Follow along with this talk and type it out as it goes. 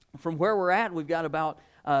from where we're at, we've got about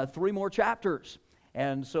 3 more chapters.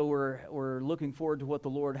 And so we're looking forward to what the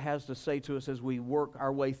Lord has to say to us as we work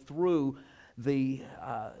our way through the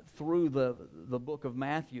book of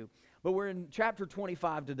Matthew. But we're in chapter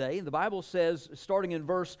 25 today, and the Bible says, starting in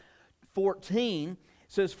verse 14,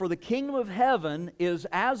 says, "For the kingdom of heaven is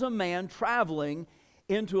as a man traveling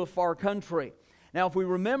into a far country." Now, if we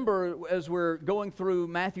remember, as we're going through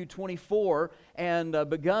Matthew 24 and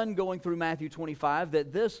begun going through Matthew 25,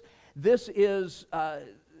 that this is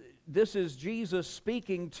Jesus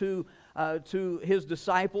speaking to His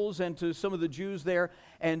disciples and to some of the Jews there,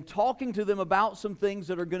 and talking to them about some things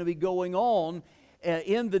that are going to be going on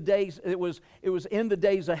in the days. It was in the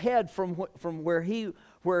days ahead from where he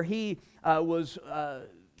was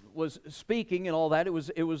speaking and all that. It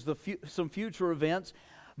was some future events.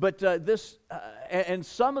 But and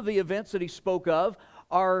some of the events that he spoke of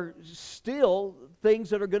are still things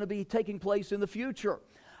that are going to be taking place in the future.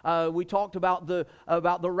 We talked about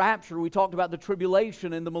the rapture. We talked about the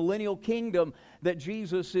tribulation and the millennial kingdom that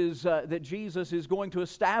Jesus is going to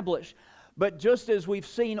establish. But just as we've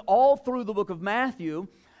seen all through the book of Matthew,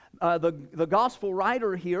 the gospel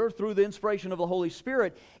writer here, through the inspiration of the Holy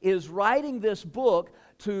Spirit, is writing this book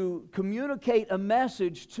to communicate a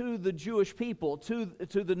message to the Jewish people, to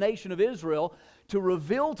the nation of Israel, to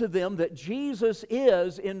reveal to them that Jesus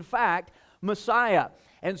is, in fact, Messiah.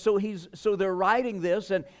 And so they're writing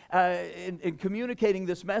this and communicating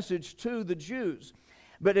this message to the Jews.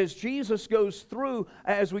 But as Jesus goes through,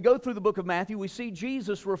 as we go through the book of Matthew, we see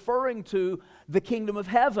Jesus referring to the kingdom of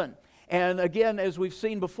heaven. And again, as we've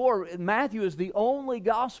seen before, Matthew is the only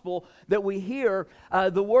gospel that we hear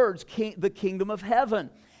the words, the kingdom of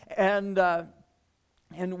heaven. And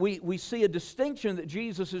we see a distinction that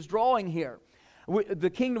Jesus is drawing here. The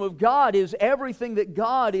kingdom of God is everything that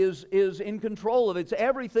God is in control of. It's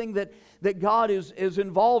everything that God is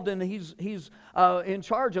involved in. He's in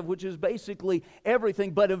charge of, which is basically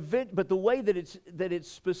everything. But the way that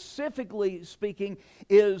it's specifically speaking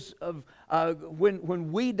is of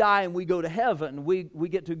when we die and we go to heaven, we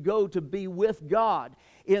get to go to be with God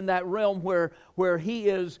in that realm where He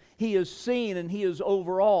is seen and He is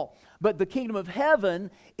over all. But the kingdom of heaven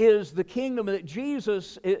is the kingdom that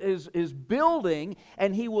Jesus is building,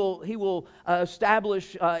 and He will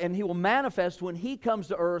establish and He will manifest when He comes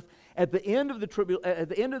to earth at the end of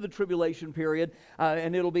the tribulation period,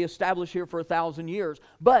 and it'll be established here for 1,000 years.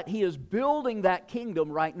 But He is building that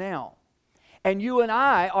kingdom right now, and you and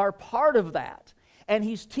I are part of that. And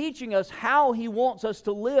He's teaching us how He wants us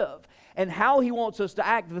to live and how He wants us to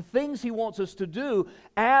act, the things He wants us to do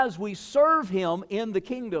as we serve Him in the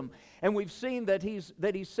kingdom. And we've seen that He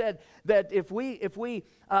said that if we're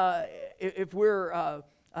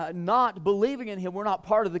not believing in Him, we're not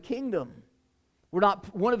part of the kingdom. We're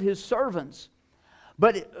not one of His servants.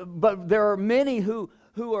 But there are many who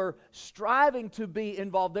are striving to be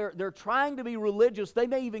involved. They're trying to be religious. They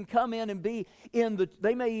may even come in and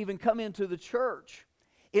they may even come into the church,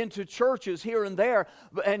 into churches here and there.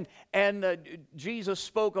 And Jesus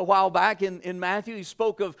spoke a while back in Matthew. He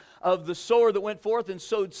spoke of the sower that went forth and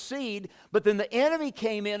sowed seed, but then the enemy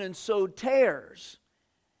came in and sowed tares.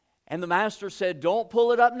 And the master said, "Don't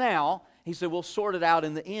pull it up now." He said, "We'll sort it out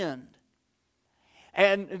in the end."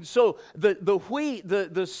 And so the wheat,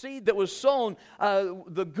 the seed that was sown,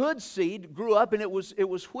 the good seed grew up and it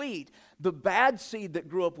was wheat. The bad seed that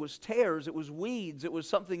grew up was tares. It was weeds. It was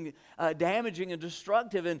something damaging and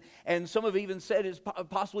destructive. And some have even said it's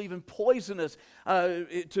possibly even poisonous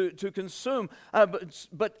to consume.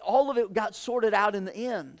 But all of it got sorted out in the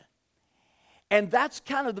end. And that's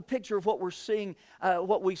kind of the picture of what we're seeing,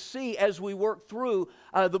 what we see as we work through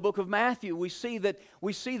the book of Matthew. We see that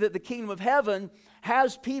the kingdom of heaven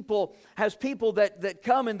has people that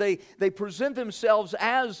come and they present themselves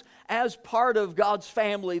as part of God's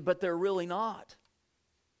family, but they're really not.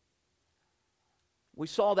 We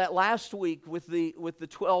saw that last week with the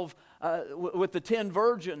 10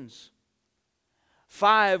 virgins.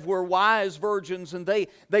 5 were wise virgins, and they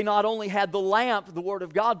not only had the lamp, the Word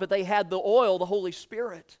of God, but they had the oil, the Holy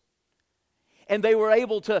Spirit. And they were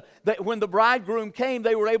able to, when the bridegroom came,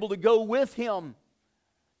 they were able to go with him.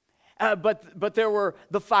 But there were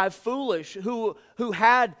the 5 foolish who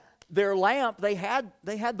had their lamp. They had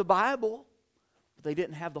the Bible, but they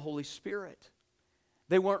didn't have the Holy Spirit.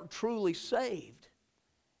 They weren't truly saved.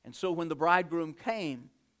 And so when the bridegroom came,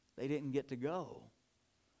 they didn't get to go.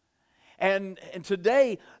 And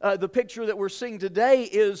today, the picture that we're seeing today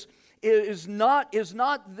is not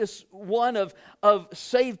this one of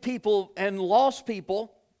saved people and lost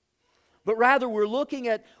people, but rather we're looking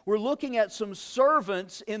at some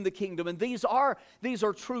servants in the kingdom, and these are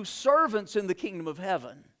true servants in the kingdom of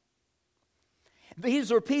heaven.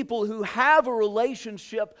 These are people who have a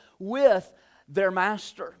relationship with their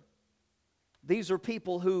master. These are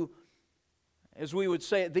people who, as we would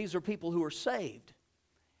say it, these are people who are saved.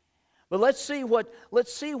 But let's see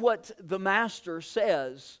what the master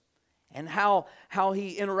says and how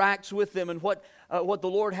he interacts with them and what the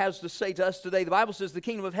Lord has to say to us today. The Bible says the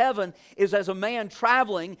kingdom of heaven is as a man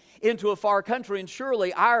traveling into a far country, and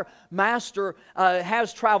surely our master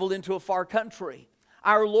has traveled into a far country.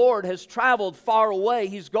 Our Lord has traveled far away.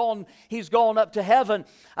 He's gone up to heaven,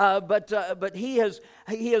 but He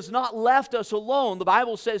has not left us alone. The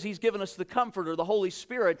Bible says He's given us the Comforter, the Holy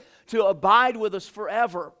Spirit, to abide with us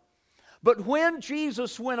forever. But when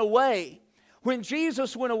Jesus went away,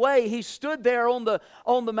 He stood there on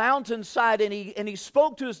the mountainside and he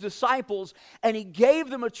spoke to His disciples and He gave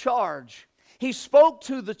them a charge. He spoke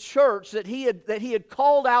to the church that he had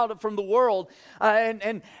called out from the world,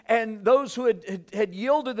 and those who had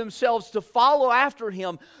yielded themselves to follow after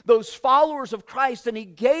Him, those followers of Christ, and He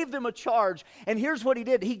gave them a charge. And here's what He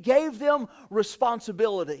did. He gave them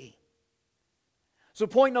responsibility. So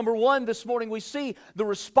point number one this morning, we see the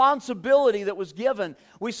responsibility that was given.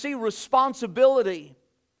 We see responsibility.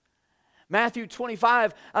 Matthew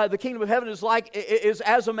 25, the kingdom of heaven is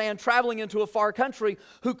as a man traveling into a far country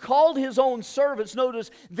who called his own servants.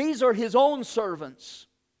 Notice, these are his own servants.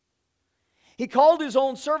 He called his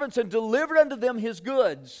own servants and delivered unto them his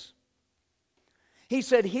goods. He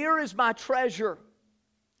said, "Here is my treasure,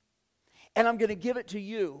 and I'm going to give it to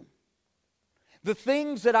you. The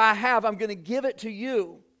things that I have, I'm going to give it to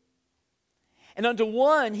you." And unto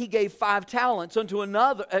one He gave 5 talents, unto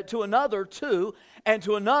another 2, and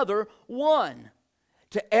to another 1.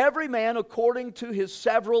 To every man according to his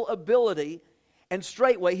several ability, and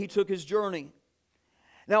straightway he took his journey.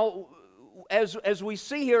 Now, as we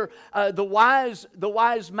see here, the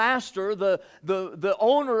wise master, the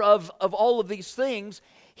owner of all of these things,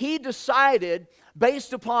 he decided,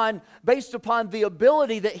 based upon the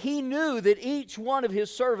ability that he knew that each one of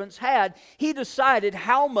his servants had, he decided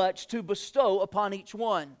how much to bestow upon each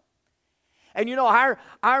one. And you know,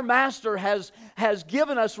 our master has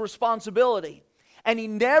given us responsibility. And He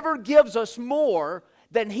never gives us more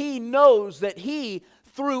than He knows that He,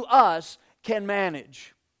 through us, can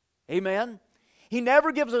manage. Amen? He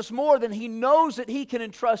never gives us more than He knows that He can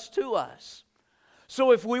entrust to us.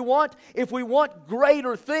 So if we want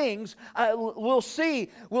greater things, we'll see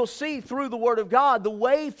through the Word of God the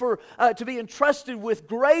way for to be entrusted with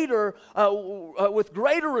greater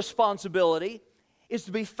responsibility is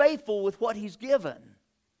to be faithful with what He's given.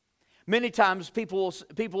 Many times people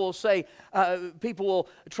will say, people will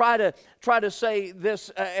try to say this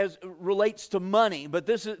as relates to money, but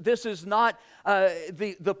this is not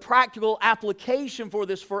the practical application for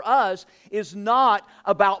this for us is not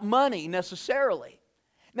about money necessarily.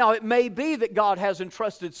 Now, it may be that God has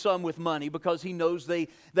entrusted some with money because He knows they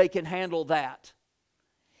can handle that.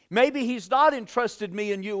 Maybe He's not entrusted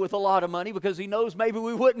me and you with a lot of money because He knows maybe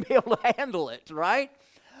we wouldn't be able to handle it, right?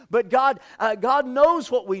 But God knows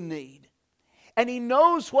what we need. And He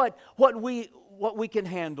knows what we can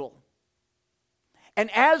handle. And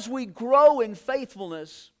as we grow in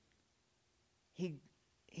faithfulness,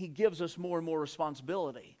 He gives us more and more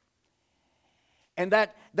responsibility. And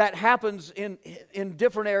that happens in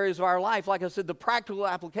different areas of our life. Like I said, the practical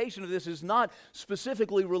application of this is not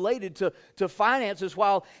specifically related to finances,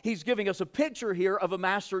 while He's giving us a picture here of a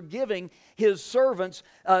master giving his servants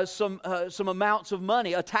some amounts of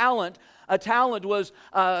money. A talent was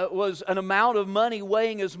an amount of money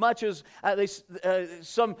weighing as much as,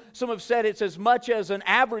 some have said it's as much as an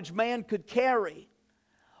average man could carry.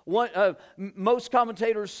 Most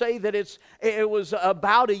commentators say that it was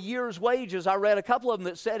about a year's wages. I read a couple of them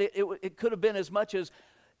that said it could have been as much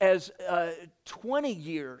as 20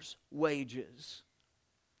 years' wages.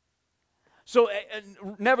 So,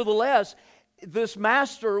 nevertheless, this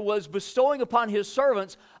master was bestowing upon his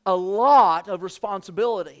servants a lot of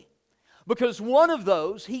responsibility, because one of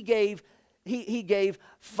those he gave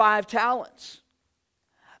 5 talents.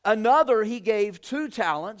 Another he gave 2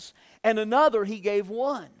 talents, and another he gave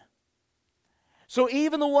 1. So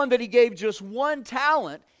even the one that he gave just 1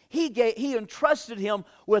 talent, he entrusted him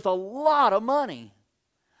with a lot of money.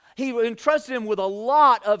 He entrusted him with a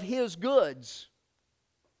lot of his goods.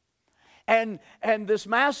 And this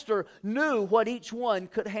master knew what each one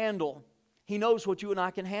could handle. He knows what you and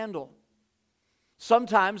I can handle.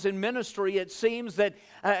 Sometimes in ministry it seems that,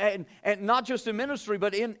 and not just in ministry,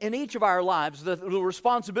 but in each of our lives, the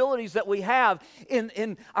responsibilities that we have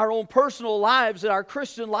in our own personal lives and our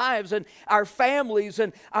Christian lives and our families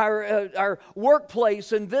and our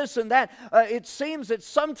workplace and this and that, it seems that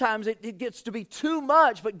sometimes it gets to be too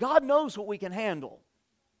much, but God knows what we can handle.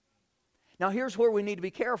 Now here's where we need to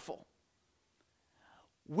be careful.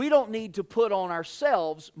 We don't need to put on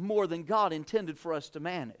ourselves more than God intended for us to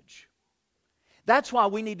manage. That's why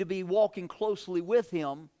we need to be walking closely with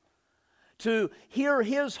Him, to hear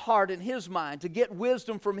His heart and His mind, to get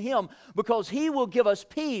wisdom from Him, because He will give us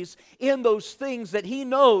peace in those things that He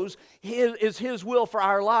knows is His will for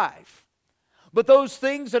our life. But those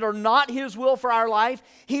things that are not His will for our life,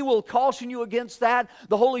 He will caution you against that.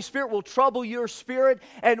 The Holy Spirit will trouble your spirit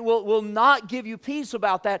and will not give you peace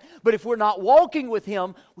about that. But if we're not walking with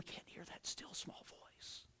Him, we can't hear that still small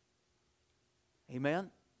voice. Amen?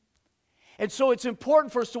 And so it's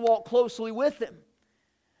important for us to walk closely with Him.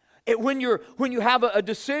 When you have a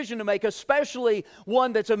decision to make, especially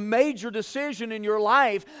one that's a major decision in your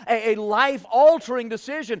life, a life-altering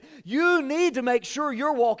decision, you need to make sure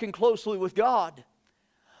you're walking closely with God.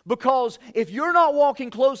 Because if you're not walking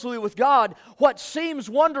closely with God, what seems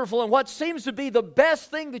wonderful and what seems to be the best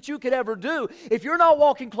thing that you could ever do, if you're not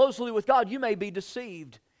walking closely with God, you may be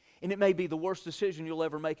deceived. And it may be the worst decision you'll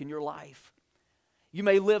ever make in your life. You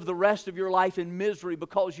may live the rest of your life in misery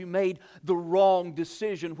because you made the wrong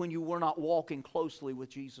decision when you were not walking closely with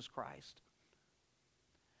Jesus Christ.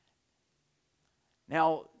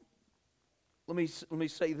 Now, let me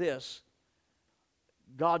say this.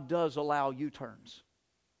 God does allow U-turns.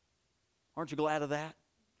 Aren't you glad of that?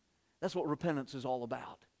 That's what repentance is all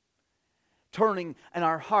about. Turning in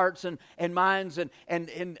our hearts and minds and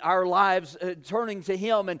in our lives, turning to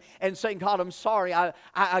Him and saying, God, I'm sorry.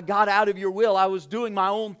 I got out of your will. I was doing my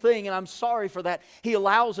own thing, and I'm sorry for that. He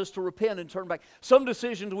allows us to repent and turn back. Some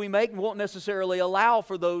decisions we make won't necessarily allow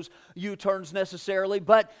for those U-turns necessarily,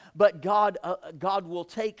 but God will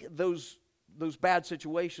take those bad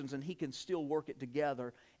situations, and He can still work it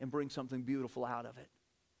together and bring something beautiful out of it.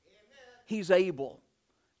 Amen. He's able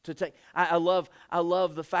to take. I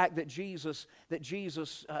love the fact that Jesus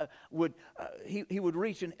would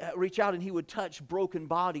reach out and He would touch broken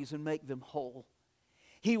bodies and make them whole.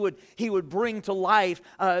 He would bring to life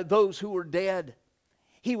those who were dead.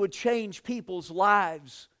 He would change people's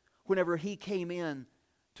lives whenever He came into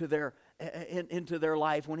their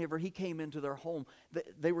life. Whenever He came into their home,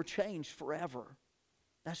 they were changed forever.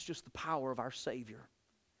 That's just the power of our Savior.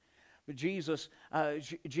 But Jesus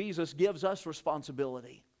gives us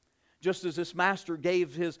responsibility. Just as this master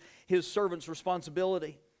gave his servants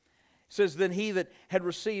responsibility. It says, then he that had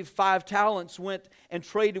received 5 talents went and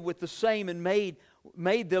traded with the same and made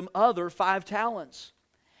them other 5 talents.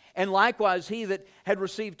 And likewise he that had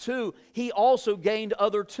received 2, he also gained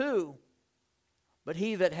other 2. But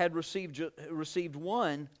he that had received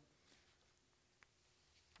 1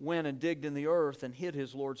 went and digged in the earth and hid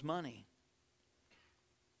his Lord's money.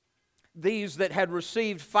 These that had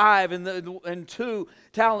received 5 and 2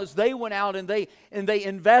 talents, they went out and they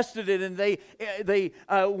invested it, and they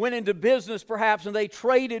went into business perhaps, and they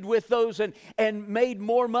traded with those and made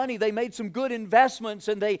more money. They made some good investments,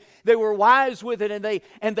 and they were wise with it,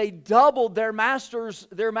 and they doubled their master's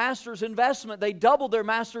investment. They doubled their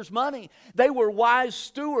master's money. They were wise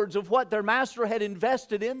stewards of what their master had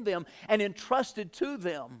invested in them and entrusted to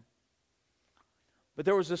them. But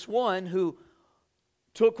there was this one who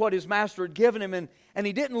took what his master had given him, and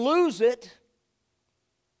he didn't lose it,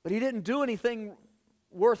 but he didn't do anything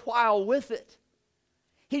worthwhile with it.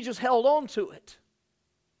 He just held on to it.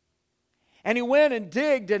 And he went and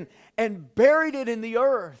digged and buried it in the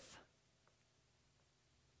earth.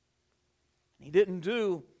 He didn't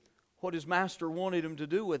do what his master wanted him to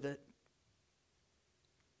do with it.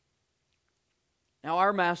 Now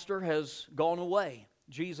our master has gone away.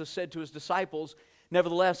 Jesus said to His disciples,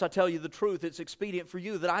 nevertheless, I tell you the truth, it's expedient for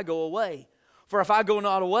you that I go away. For if I go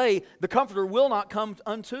not away, the Comforter will not come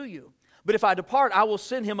unto you. But if I depart, I will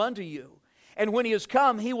send Him unto you. And when He is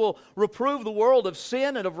come, He will reprove the world of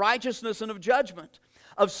sin and of righteousness and of judgment.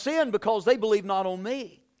 Of sin, because they believe not on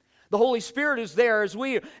me. The Holy Spirit is there as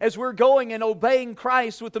we're going and obeying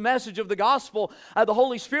Christ with the message of the gospel. The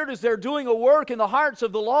Holy Spirit is there doing a work in the hearts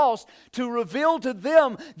of the lost to reveal to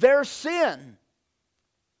them their sin.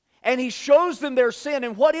 And He shows them their sin.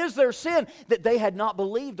 And what is their sin? That they had not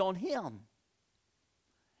believed on Him.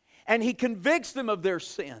 And He convicts them of their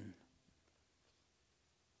sin.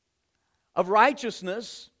 Of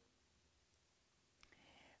righteousness,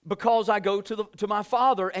 because I go to my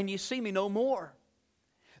Father, and ye see me no more.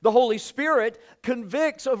 The Holy Spirit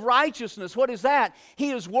convicts of righteousness. What is that?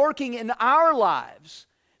 He is working in our lives,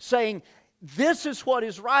 saying, this is what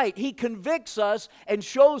is right. He convicts us and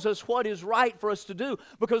shows us what is right for us to do,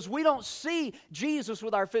 because we don't see Jesus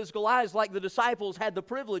with our physical eyes like the disciples had the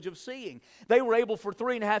privilege of seeing. They were able for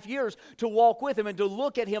 3.5 years to walk with Him and to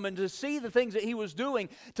look at Him and to see the things that He was doing,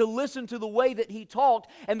 to listen to the way that He talked,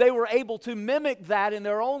 and they were able to mimic that in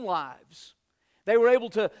their own lives. They were able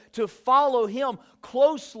to follow Him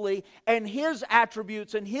closely, and His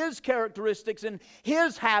attributes and His characteristics and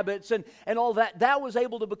His habits and all that. That was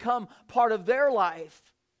able to become part of their life.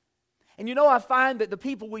 And you know, I find that the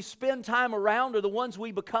people we spend time around are the ones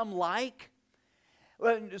we become like.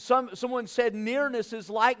 Someone said nearness is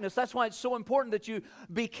likeness. That's why it's so important that you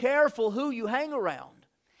be careful who you hang around.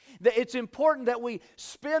 It's important that we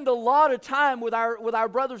spend a lot of time with our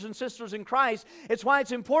brothers and sisters in Christ. It's why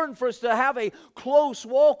it's important for us to have a close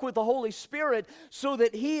walk with the Holy Spirit, so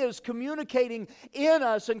that He is communicating in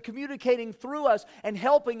us and communicating through us and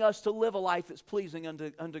helping us to live a life that's pleasing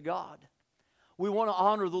unto God. We want to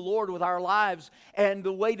honor the Lord with our lives, and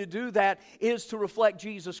the way to do that is to reflect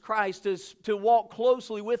Jesus Christ, is to walk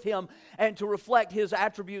closely with Him and to reflect His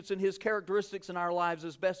attributes and His characteristics in our lives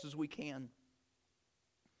as best as we can.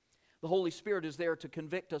 The Holy Spirit is there to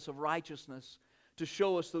convict us of righteousness, to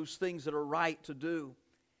show us those things that are right to do.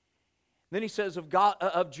 Then he says of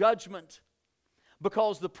judgment,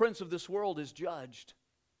 because the prince of this world is judged.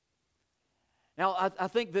 Now, I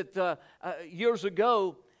think that years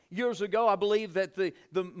ago, I believe that the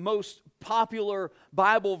most popular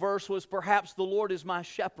Bible verse was perhaps, "The Lord is my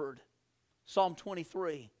shepherd," Psalm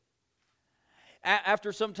 23.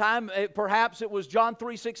 After some time, perhaps it was John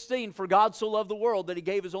 3:16, "For God so loved the world that He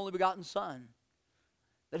gave His only begotten Son,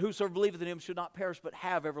 that whosoever believeth in Him should not perish but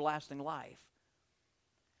have everlasting life."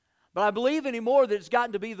 But I believe anymore that it's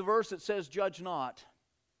gotten to be the verse that says, "Judge not."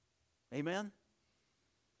 Amen?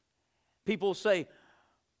 People say,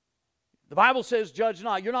 the Bible says, "Judge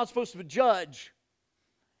not." You're not supposed to judge.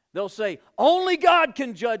 They'll say, "Only God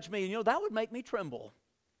can judge me." And you know, that would make me tremble.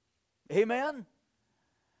 Amen?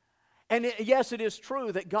 And yes, it is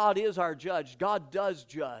true that God is our judge. God does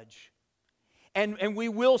judge. And we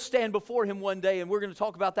will stand before Him one day, and we're going to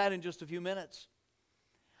talk about that in just a few minutes.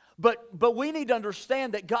 But we need to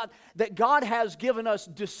understand that God has given us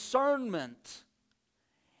discernment.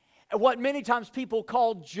 What many times people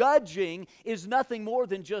call judging is nothing more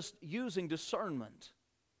than just using discernment.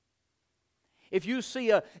 If you see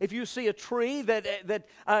a tree that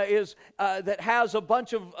has a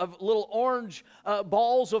bunch of little orange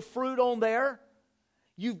balls of fruit on there,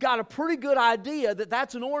 you've got a pretty good idea that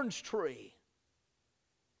that's an orange tree.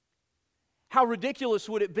 How ridiculous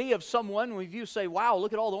would it be if someone, if you say, "Wow,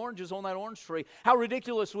 look at all the oranges on that orange tree," how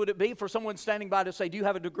ridiculous would it be for someone standing by to say, "Do you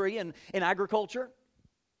have a degree in agriculture?"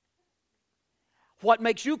 What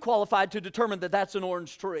makes you qualified to determine that that's an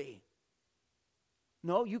orange tree?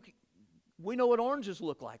 No, we know what oranges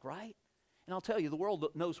look like, right? And I'll tell you, the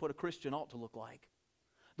world knows what a Christian ought to look like.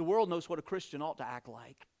 The world knows what a Christian ought to act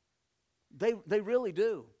like. They really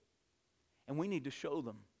do. And we need to show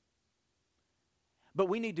them. But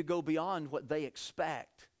we need to go beyond what they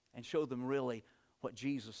expect and show them really what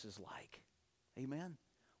Jesus is like. Amen?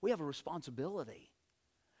 We have a responsibility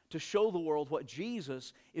to show the world what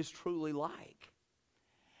Jesus is truly like.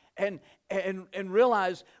 And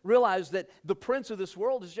realize that the prince of this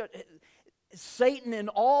world is just Satan and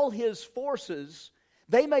all his forces.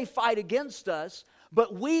 They may fight against us,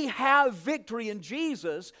 but we have victory in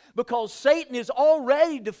Jesus, because Satan is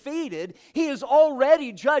already defeated. He is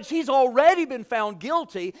already judged. He's already been found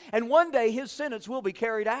guilty, and one day his sentence will be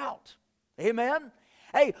carried out. Amen?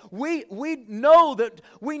 Hey, we know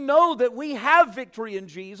that we have victory in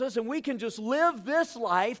Jesus, and we can just live this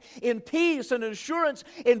life in peace and assurance,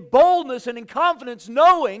 in boldness and in confidence,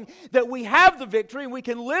 knowing that we have the victory and we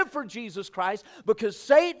can live for Jesus Christ, because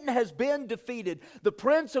Satan has been defeated. The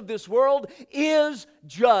prince of this world is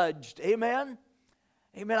judged. Amen?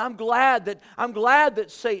 Amen. I'm glad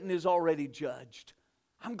that Satan is already judged.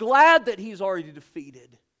 I'm glad that he's already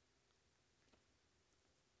defeated.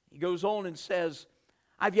 He goes on and says,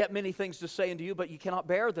 "I've yet many things to say unto you, but you cannot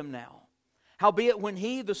bear them now. Howbeit, when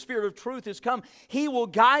He, the Spirit of truth, is come, He will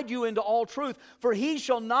guide you into all truth. For He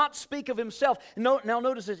shall not speak of Himself." Now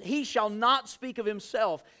notice this. He shall not speak of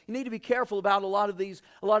Himself. You need to be careful about a lot of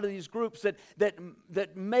these groups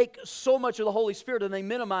that make so much of the Holy Spirit and they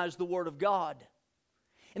minimize the Word of God.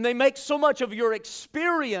 And they make so much of your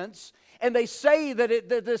experience, and they say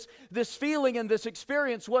that this feeling and this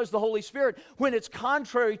experience was the Holy Spirit, when it's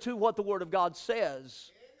contrary to what the Word of God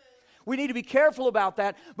says. We need to be careful about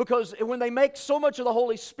that, because when they make so much of the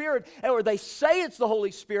Holy Spirit, or they say it's the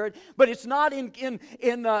Holy Spirit, but it's not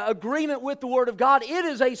in agreement with the Word of God, it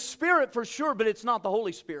is a spirit for sure, but it's not the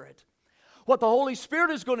Holy Spirit. What the Holy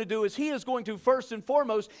Spirit is going to do is He is going to, first and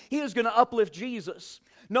foremost, He is going to uplift Jesus.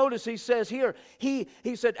 Notice He says here, He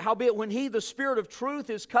said, howbeit when He, the Spirit of truth,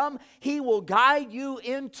 is come, He will guide you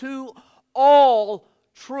into all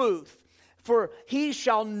truth. For He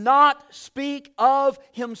shall not speak of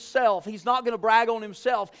Himself. He's not going to brag on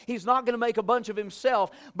Himself. He's not going to make a bunch of Himself.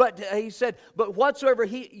 But He said, but whatsoever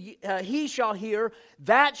he shall hear,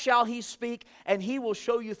 that shall He speak, and He will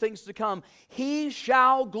show you things to come. He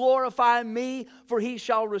shall glorify Me, for He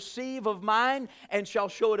shall receive of mine, and shall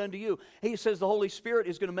show it unto you. He says the Holy Spirit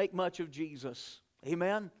is going to make much of Jesus.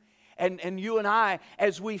 Amen? And you and I,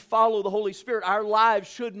 as we follow the Holy Spirit, our lives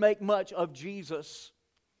should make much of Jesus.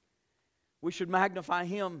 We should magnify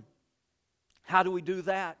Him. How do we do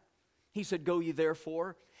that? He said, go ye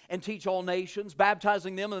therefore and teach all nations,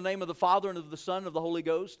 baptizing them in the name of the Father and of the Son and of the Holy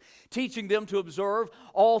Ghost, teaching them to observe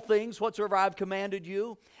all things whatsoever I have commanded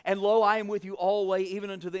you. And lo, I am with you always, even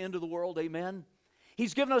unto the end of the world. Amen.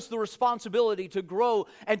 He's given us the responsibility to grow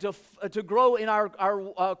and to grow in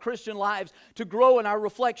our Christian lives, to grow in our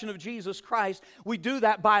reflection of Jesus Christ. We do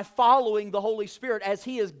that by following the Holy Spirit as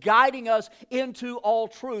He is guiding us into all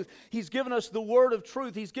truth. He's given us the Word of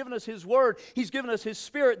truth. He's given us His Word. He's given us His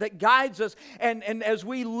Spirit that guides us. And as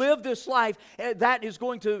we live this life, that's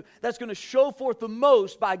going to show forth the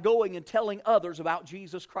most by going and telling others about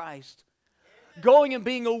Jesus Christ. Going and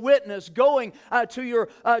being a witness, going to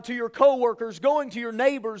your co-workers, going to your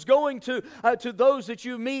neighbors, going to those that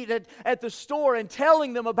you meet at the store and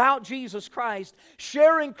telling them about Jesus Christ,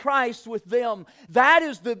 sharing Christ with them. That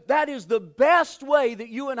is the best way that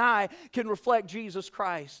you and I can reflect Jesus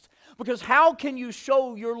Christ. Because how can you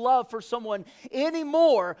show your love for someone any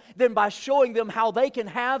more than by showing them how they can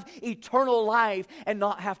have eternal life and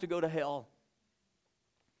not have to go to hell?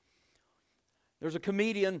 There's a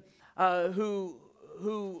comedian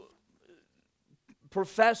who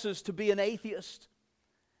professes to be an atheist.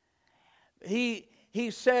 He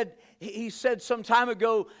said some time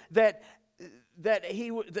ago that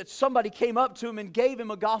somebody came up to him and gave him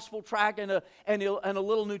a gospel tract and a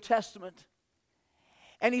little New Testament.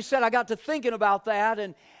 And he said, I got to thinking about that,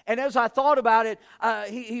 and as I thought about it,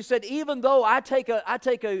 he said, even though I take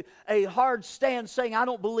a hard stand saying I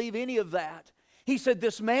don't believe any of that, he said,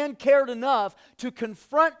 this man cared enough to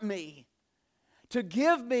confront me, to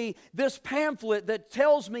give me this pamphlet that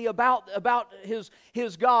tells me about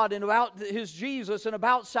his God and about His Jesus and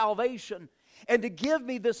about salvation, and to give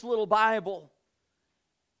me this little Bible.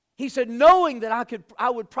 He said, knowing that I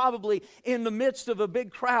would probably, in the midst of a big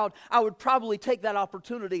crowd, I would probably take that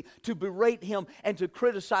opportunity to berate him and to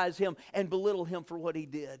criticize him and belittle him for what he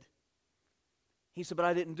did. He said, but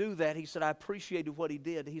I didn't do that. He said, I appreciated what he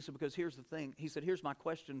did. He said, because here's the thing. He said, here's my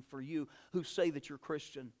question for you who say that you're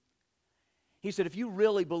Christian. He said, if you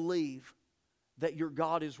really believe that your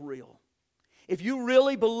God is real, if you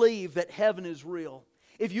really believe that heaven is real,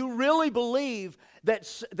 if you really believe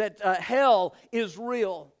that hell is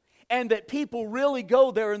real, and that people really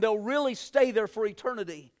go there and they'll really stay there for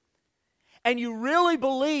eternity, and you really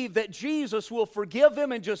believe that Jesus will forgive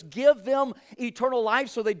them and just give them eternal life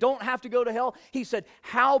so they don't have to go to hell, he said,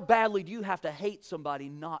 how badly do you have to hate somebody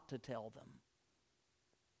not to tell them?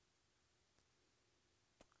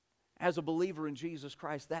 As a believer in Jesus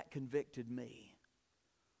Christ, that convicted me.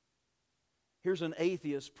 Here's an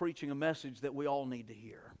atheist preaching a message that we all need to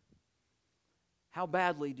hear. How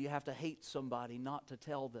badly do you have to hate somebody not to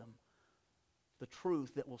tell them the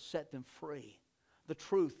truth that will set them free? The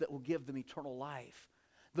truth that will give them eternal life.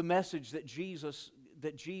 The message that Jesus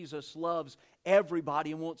loves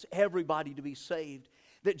everybody and wants everybody to be saved.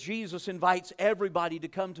 That Jesus invites everybody to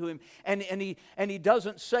come to Him. And He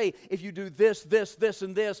doesn't say, if you do this, this, this,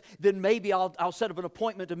 and this, then maybe I'll set up an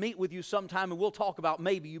appointment to meet with you sometime and we'll talk about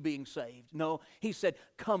maybe you being saved. No, He said,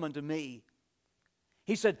 come unto me.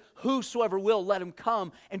 He said, whosoever will, let him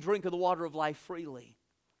come and drink of the water of life freely.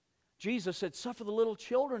 Jesus said, suffer the little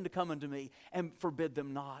children to come unto me and forbid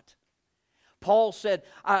them not. Paul said,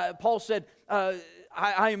 I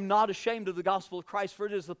am not ashamed of the gospel of Christ, for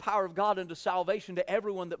it is the power of God unto salvation to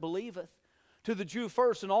everyone that believeth. To the Jew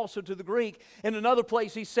first and also to the Greek. In another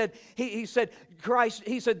place he said, this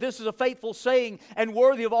is a faithful saying and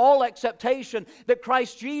worthy of all acceptation, that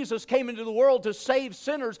Christ Jesus came into the world to save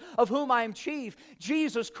sinners, of whom I am chief.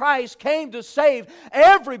 Jesus Christ came to save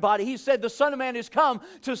everybody. He said the Son of Man is come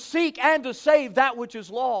to seek and to save that which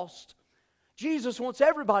is lost. Jesus wants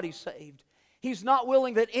everybody saved. He's not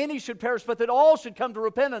willing that any should perish, but that all should come to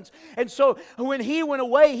repentance. And so when He went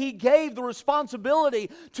away, He gave the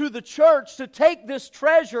responsibility to the church to take this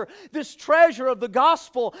treasure of the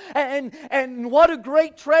gospel. And what a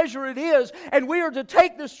great treasure it is. And we are to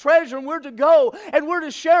take this treasure and we're to go and we're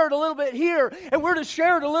to share it a little bit here and we're to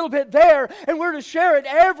share it a little bit there and we're to share it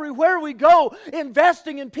everywhere we go,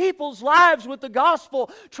 investing in people's lives with the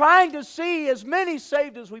gospel, trying to see as many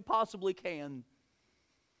saved as we possibly can.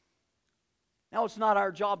 Now, it's not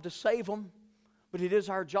our job to save them, but it is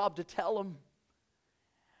our job to tell them.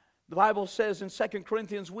 The Bible says in 2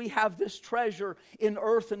 Corinthians, we have this treasure in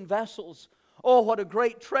earthen vessels. Oh, what a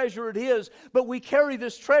great treasure it is, but we carry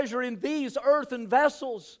this treasure in these earthen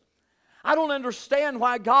vessels. I don't understand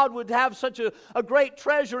why God would have such a great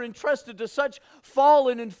treasure entrusted to such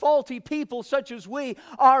fallen and faulty people such as we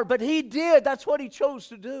are, but He did. That's what He chose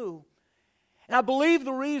to do. And I believe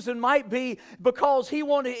the reason might be because He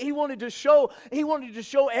wanted to show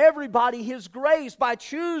everybody His grace by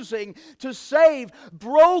choosing to save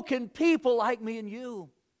broken people like me and you.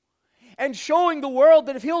 And showing the world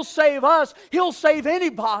that if He'll save us, He'll save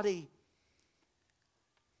anybody.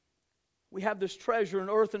 We have this treasure in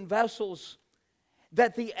earthen vessels,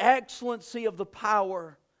 that the excellency of the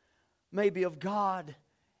power may be of God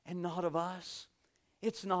and not of us.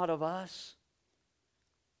 It's not of us.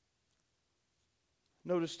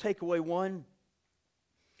 Notice takeaway 1.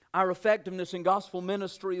 Our effectiveness in gospel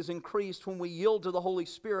ministry is increased when we yield to the Holy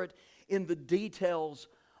Spirit in the details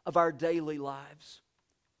of our daily lives.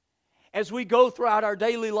 As we go throughout our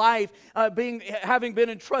daily life, having been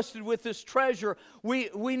entrusted with this treasure, we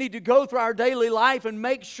need to go through our daily life and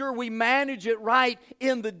make sure we manage it right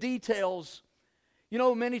in the details. You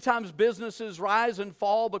know, many times businesses rise and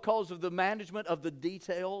fall because of the management of the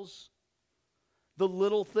details, the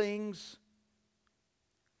little things.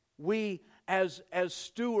 We, as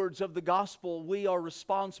stewards of the gospel, we are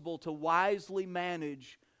responsible to wisely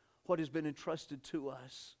manage what has been entrusted to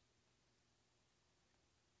us.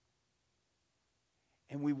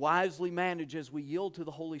 And we wisely manage as we yield to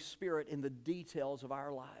the Holy Spirit in the details of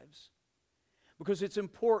our lives. Because it's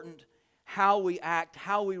important how we act,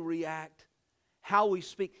 how we react, how we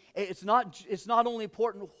speak. It's not only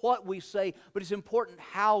important what we say, but it's important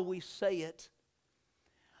how we say it.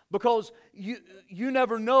 Because you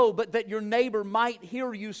never know, but that your neighbor might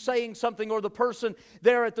hear you saying something, or the person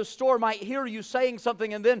there at the store might hear you saying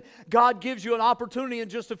something, and then God gives you an opportunity in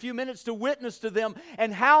just a few minutes to witness to them.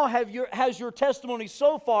 And how has your testimony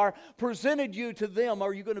so far presented you to them?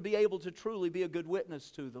 Are you going to be able to truly be a good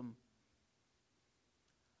witness to them?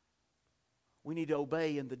 We need to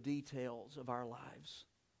obey in the details of our lives.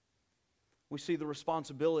 We see the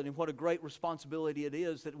responsibility, and what a great responsibility it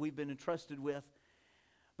is that we've been entrusted with.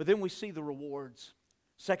 But then we see the rewards.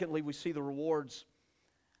 Secondly, we see the rewards.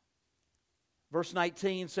 Verse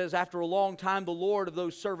 19 says, after a long time the Lord of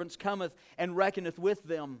those servants cometh and reckoneth with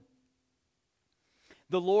them.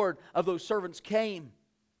 The Lord of those servants came,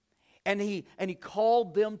 and he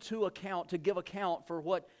called them to account, to give account for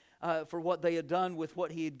what they had done with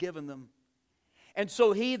what He had given them. And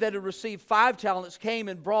so he that had received 5 talents came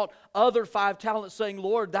and brought other 5 talents, saying,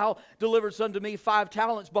 Lord, thou deliverest unto me 5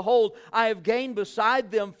 talents. Behold, I have gained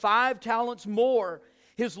beside them 5 talents more.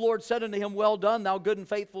 His Lord said unto him, Well done, thou good and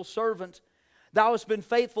faithful servant. Thou hast been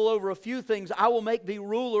faithful over a few things. I will make thee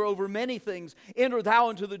ruler over many things. Enter thou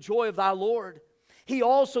into the joy of thy Lord. He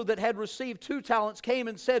also that had received 2 talents came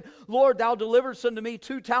and said, Lord, thou deliverest unto me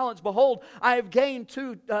 2 talents. Behold, I have gained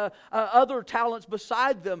 2 other talents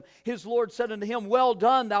beside them. His Lord said unto him, Well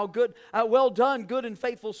done, good and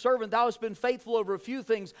faithful servant. Thou hast been faithful over a few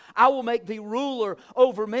things. I will make thee ruler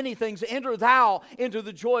over many things. Enter thou into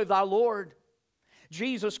the joy of thy Lord.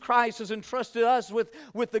 Jesus Christ has entrusted us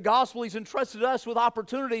with the gospel. He's entrusted us with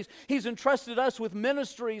opportunities. He's entrusted us with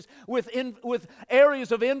ministries, with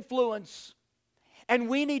areas of influence. And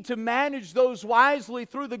we need to manage those wisely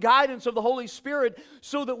through the guidance of the Holy Spirit,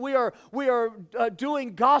 so that we are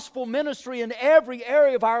doing gospel ministry in every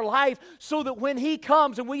area of our life, so that when He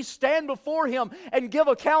comes and we stand before Him and give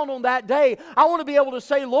account on that day, I want to be able to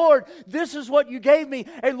say, Lord, this is what you gave me,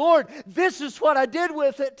 and Lord, this is what I did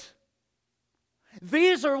with it.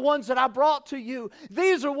 These are ones that I brought to you.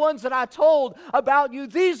 These are ones that I told about you.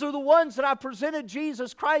 These are the ones that I presented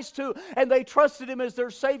Jesus Christ to, and they trusted Him as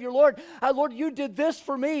their Savior. Lord, you did this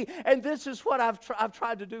for me, and this is what I've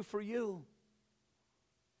tried to do for you.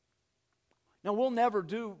 Now we'll never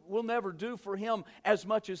do for Him as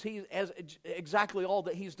much as exactly all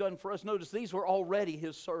that He's done for us. Notice these were already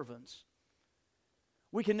His servants.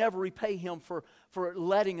 We can never repay Him for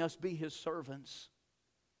letting us be His servants.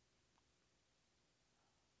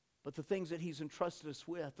 but the things that He's entrusted us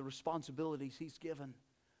with, the responsibilities He's given,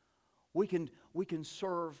 we can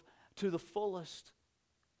serve to the fullest.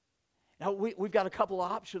 Now, we've got a couple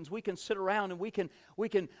of options. We can sit around and we can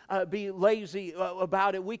be lazy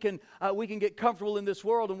about it. We can get comfortable in this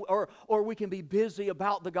world, or we can be busy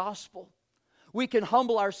about the gospel. We can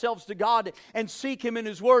humble ourselves to God and seek Him in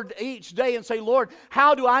His Word each day and say, Lord,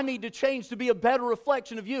 how do I need to change to be a better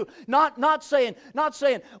reflection of You? Not saying,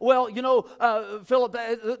 well,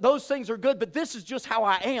 Philip, those things are good, but this is just how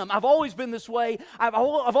I am. I've always been this way. I've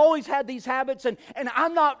always had these habits, and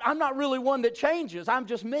I'm not really one that changes. I'm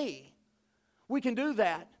just me. We can do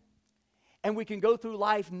that. And we can go through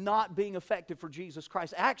life not being effective for Jesus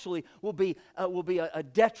Christ. Actually, will be a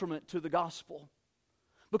detriment to the gospel.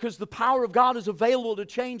 Because the power of God is available to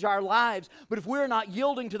change our lives. But if we're not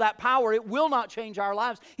yielding to that power, it will not change our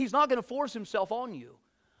lives. He's not going to force Himself on you.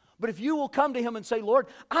 But if you will come to Him and say, Lord,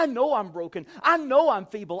 I know I'm broken. I know I'm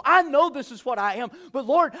feeble. I know this is what I am. But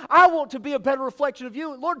Lord, I want to be a better reflection of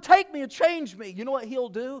You. Lord, take me and change me. You know what He'll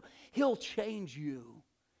do? He'll change you.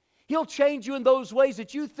 He'll change you in those ways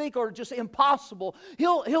that you think are just impossible.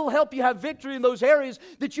 He'll help you have victory in those areas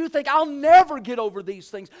that you think, I'll never get over these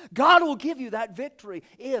things. God will give you that victory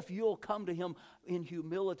if you'll come to Him in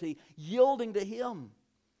humility, yielding to Him.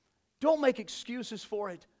 Don't make excuses for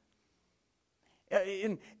it.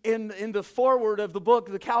 In the foreword of the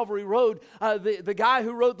book, The Calvary Road, the guy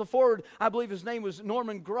who wrote the foreword, I believe his name was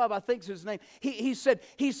Norman Grubb, I think is his name. He said,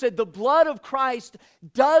 the blood of Christ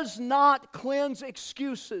does not cleanse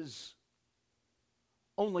excuses,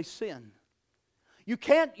 only sin. You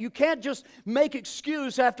can't just make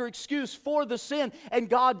excuse after excuse for the sin and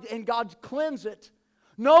God cleanse it.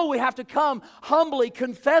 No, we have to come humbly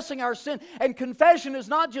confessing our sin. And confession is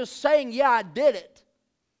not just saying, yeah, I did it.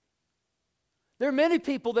 There are many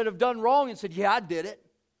people that have done wrong and said, yeah, I did it.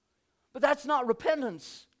 But that's not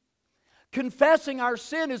repentance. Confessing our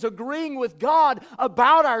sin is agreeing with God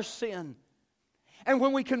about our sin. And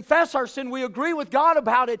when we confess our sin, we agree with God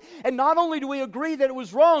about it. And not only do we agree that it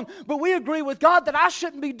was wrong, but we agree with God that I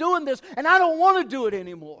shouldn't be doing this and I don't want to do it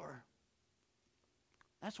anymore.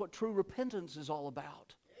 That's what true repentance is all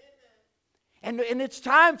about. And it's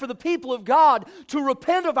time for the people of God to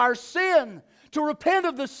repent of our sin. To repent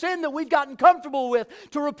of the sin that we've gotten comfortable with.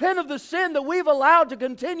 To repent of the sin that we've allowed to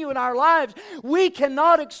continue in our lives. We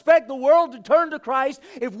cannot expect the world to turn to Christ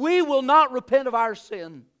if we will not repent of our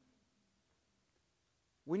sin.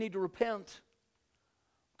 We need to repent.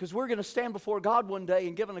 Because we're going to stand before God one day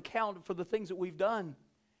and give an account for the things that we've done.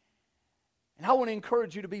 And I want to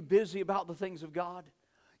encourage you to be busy about the things of God.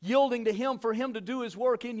 Yielding to Him for Him to do His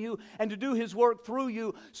work in you and to do His work through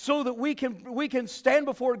you so that we can stand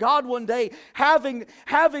before God one day having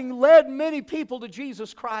led many people to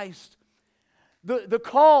Jesus Christ. The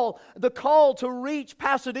call to reach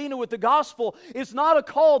Pasadena with the gospel is not a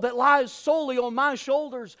call that lies solely on my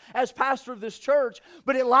shoulders as pastor of this church,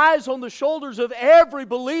 but it lies on the shoulders of every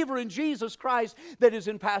believer in Jesus Christ that is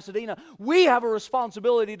in Pasadena. We have a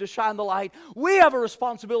responsibility to shine the light. We have a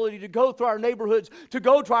responsibility to go through our neighborhoods, to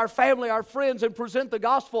go to our family, our friends, and present the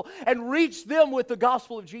gospel and reach them with the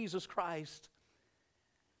gospel of Jesus Christ.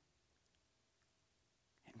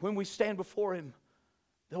 And when we stand before Him,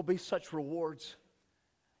 there'll be such rewards.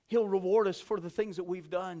 He'll reward us for the things that we've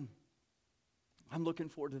done. I'm looking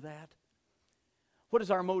forward to that. What is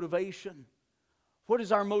our motivation? What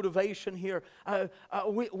is our motivation here?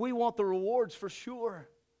 We want the rewards for sure.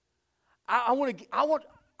 I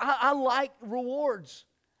like rewards.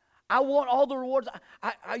 I want all the rewards.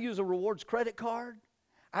 I use a rewards credit card.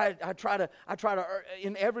 I try to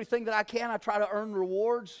in everything that I can, I try to earn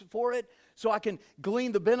rewards for it so I can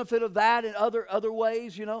glean the benefit of that in other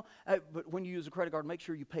ways, you know. But when you use a credit card, make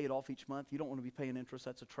sure you pay it off each month. You don't want to be paying interest.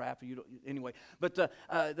 That's a trap. Anyway. But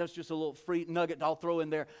that's just a little free nugget I'll throw in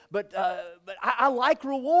there. But I like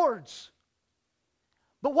rewards.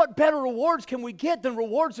 But what better rewards can we get than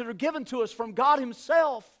rewards that are given to us from God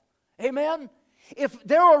Himself? Amen? If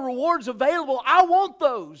there are rewards available, I want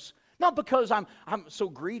those. Not because I'm so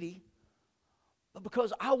greedy, but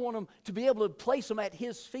because I want Him to be able to place them at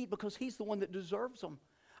His feet because He's the one that deserves them.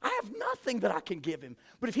 I have nothing that I can give Him.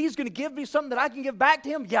 But if He's going to give me something that I can give back to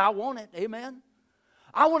Him, yeah, I want it. Amen?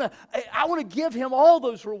 I want to give Him all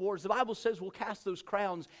those rewards. The Bible says we'll cast those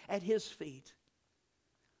crowns at His feet.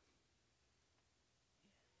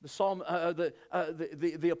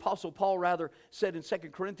 The Apostle Paul said in 2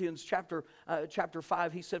 Corinthians chapter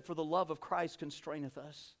 5, he said, "For the love of Christ constraineth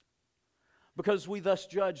us. Because we thus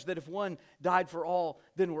judge that if one died for all,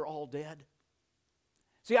 then we're all dead."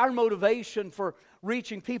 See, our motivation for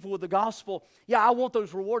reaching people with the gospel, yeah, I want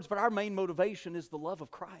those rewards, but our main motivation is the love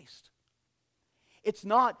of Christ. It's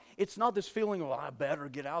not this feeling, well, I better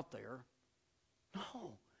get out there.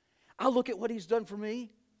 No. I look at what He's done for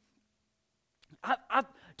me.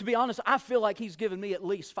 To be honest, I feel like He's given me at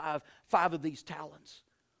least five of these talents.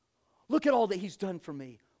 Look at all that He's done for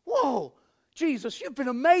me. Whoa, Jesus, You've been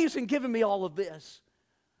amazing giving me all of this.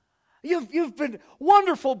 You've been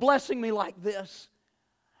wonderful blessing me like this.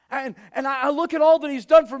 And I look at all that He's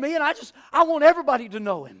done for me, and I want everybody to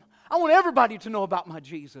know Him. I want everybody to know about my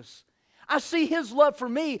Jesus. I see His love for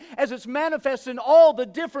me as it's manifest in all the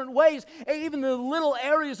different ways, even the little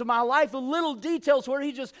areas of my life, the little details where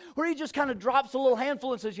He just kind of drops a little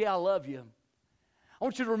handful and says, yeah, I love you. I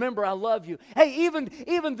want you to remember I love you. Hey, even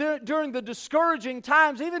during the discouraging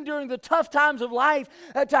times, even during the tough times of life,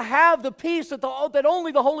 to have the peace that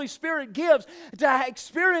only the Holy Spirit gives, to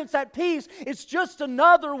experience that peace, it's just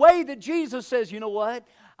another way that Jesus says, you know what?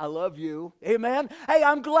 I love you. Amen. Hey,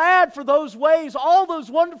 I'm glad for those ways, all those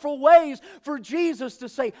wonderful ways for Jesus to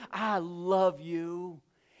say, I love you.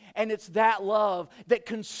 And it's that love that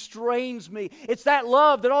constrains me. It's that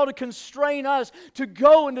love that ought to constrain us to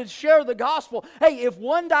go and to share the gospel. Hey, if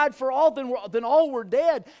one died for all, then all were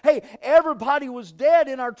dead. Hey, everybody was dead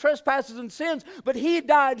in our trespasses and sins, but He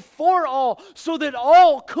died for all so that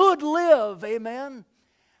all could live. Amen.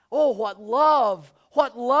 Oh, what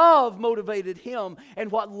love motivated Him,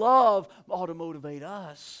 and what love ought to motivate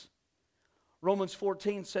us. Romans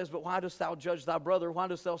 14 says, but why dost thou judge thy brother? Why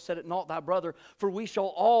dost thou set at naught thy brother? For we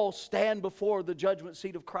shall all stand before the judgment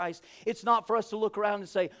seat of Christ. It's not for us to look around and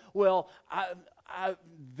say, well,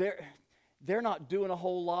 they're not doing a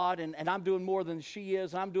whole lot, and I'm doing more than she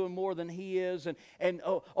is, and I'm doing more than he is, and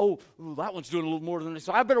that one's doing a little more than me,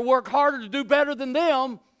 so I better work harder to do better than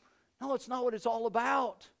them. No, it's not what it's all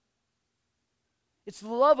about. It's the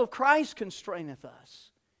love of Christ constraineth us.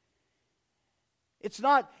 It's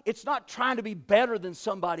not trying to be better than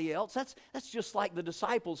somebody else. That's just like the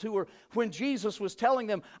disciples who were, when Jesus was telling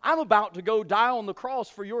them, I'm about to go die on the cross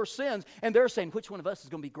for your sins, and they're saying, which one of us is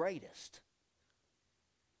going to be greatest?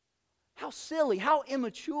 How silly, how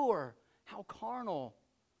immature, how carnal.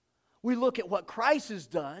 We look at what Christ has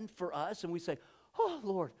done for us, and we say, oh,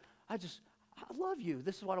 Lord, I love you.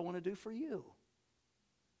 This is what I want to do for you.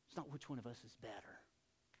 It's not which one of us is better.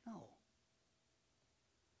 No.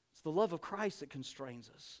 It's the love of Christ that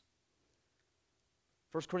constrains us.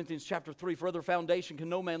 1 Corinthians chapter 3, for other foundation can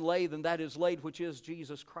no man lay than that is laid, which is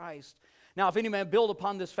Jesus Christ. Now, if any man build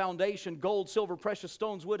upon this foundation, gold, silver, precious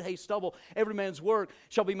stones, wood, hay, stubble, every man's work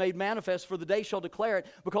shall be made manifest, for the day shall declare it,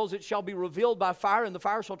 because it shall be revealed by fire, and the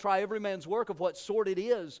fire shall try every man's work of what sort it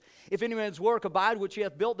is. If any man's work abide which he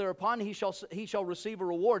hath built thereupon, he shall receive a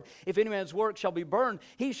reward. If any man's work shall be burned,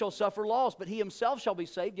 he shall suffer loss, but he himself shall be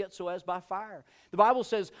saved, yet so as by fire. The Bible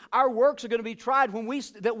says our works are going to be tried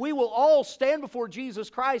that we will all stand before Jesus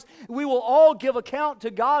Christ. We will all give account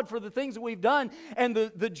to God for the things that we've done, and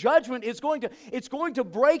the judgment is going to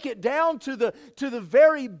break it down to the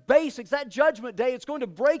very basics. That judgment day, it's going to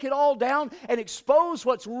break it all down and expose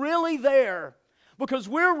what's really there. Because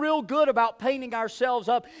we're real good about painting ourselves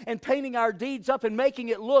up and painting our deeds up and making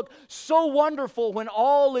it look so wonderful, when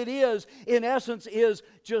all it is, in essence, is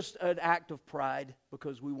just an act of pride,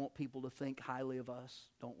 because we want people to think highly of us,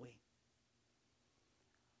 don't we?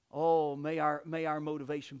 Oh, may our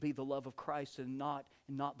motivation be the love of Christ and not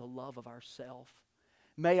the love of ourselves.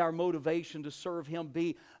 May our motivation to serve Him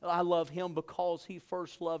be, I love Him because He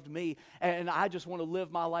first loved me, and I just want to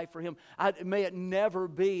live my life for Him. May it never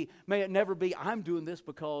be, I'm doing this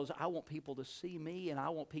because I want people to see me, and I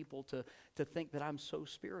want people to think that I'm so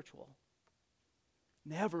spiritual.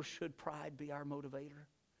 Never should pride be our motivator.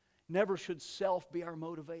 Never should self be our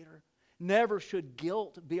motivator. Never should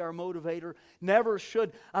guilt be our motivator. Never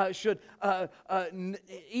should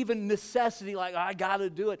even necessity, like I got to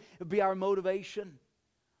do it, be our motivation.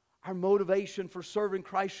 Our motivation for serving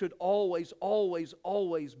Christ should always, always,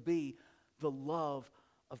 always be the love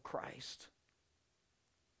of Christ.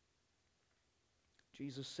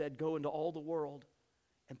 Jesus said, go into all the world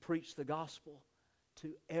and preach the gospel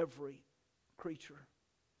to every creature.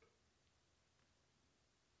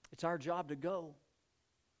 It's our job to go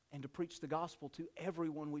and to preach the gospel to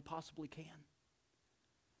everyone we possibly can.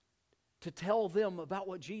 To tell them about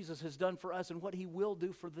what Jesus has done for us and what He will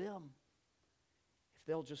do for them, if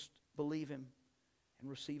they'll just believe Him and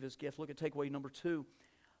receive His gift. Look at takeaway number 2.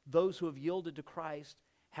 Those who have yielded to Christ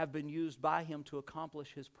have been used by Him to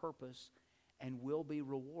accomplish His purpose and will be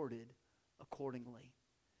rewarded accordingly.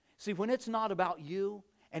 See, when it's not about you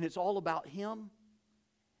and it's all about Him,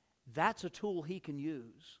 that's a tool He can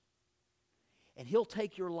use. And He'll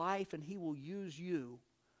take your life and He will use you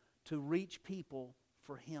to reach people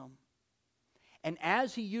for Him. And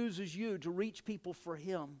as He uses you to reach people for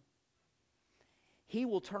Him, He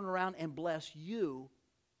will turn around and bless you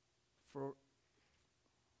for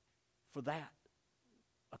that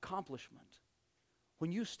accomplishment.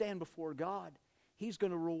 When you stand before God, He's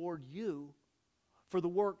going to reward you for the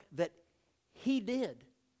work that He did,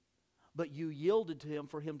 but you yielded to Him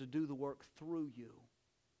for Him to do the work through you.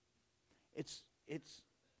 It's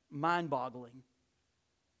mind-boggling.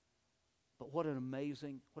 But what an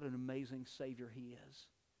amazing Savior He is.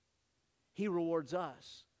 He rewards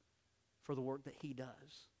us for the work that He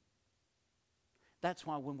does. That's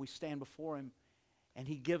why when we stand before Him and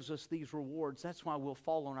He gives us these rewards, that's why we'll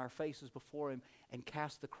fall on our faces before Him and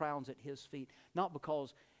cast the crowns at His feet. Not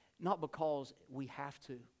because we have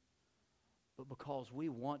to, but because we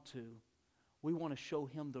want to. We want to show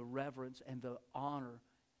Him the reverence and the honor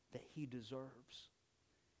that He deserves,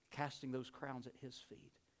 casting those crowns at His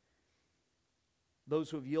feet.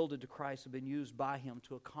 Those who have yielded to Christ have been used by Him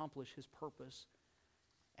to accomplish His purpose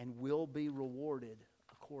and will be rewarded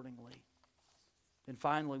accordingly. And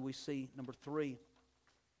finally, we see, number 3,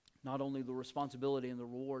 not only the responsibility and the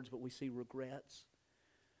rewards, but we see regrets.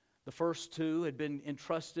 The first 2 had been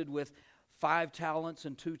entrusted with 5 talents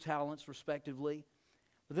and 2 talents, respectively.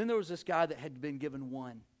 But then there was this guy that had been given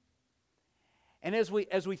 1. And as we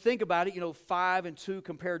think about it, 5 and 2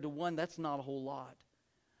 compared to 1, that's not a whole lot.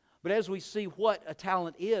 But as we see what a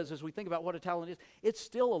talent is, as we think about what a talent is, it's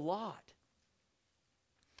still a lot.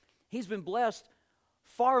 He's been blessed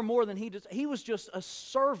far more than he does. He was just a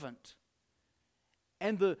servant.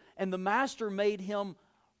 And the master made him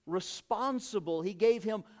responsible. He gave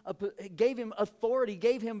him authority,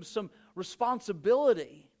 gave him some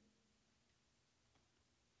responsibility.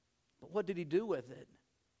 But what did he do with it?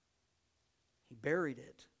 He buried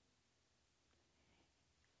it.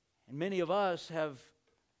 And many of us have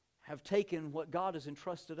taken what God has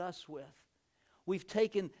entrusted us with.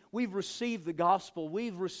 We've received the gospel.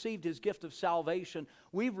 We've received His gift of salvation.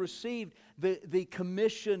 We've received the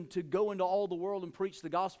commission to go into all the world and preach the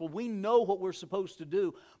gospel. We know what we're supposed to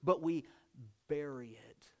do, but we bury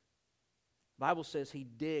it. The Bible says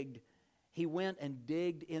He went and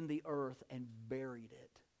digged in the earth and buried it.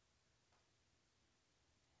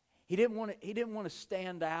 He didn't want to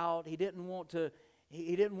stand out. He didn't want to,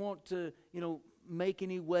 make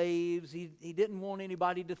any waves. He didn't want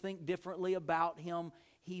anybody to think differently about Him.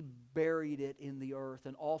 He buried it in the earth.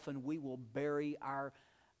 And often we will bury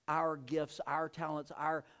our gifts, our talents,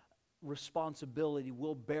 our responsibility.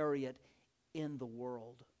 We'll bury it in the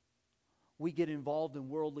world. We get involved in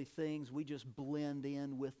worldly things. We just blend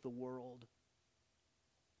in with the world.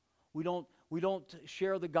 We don't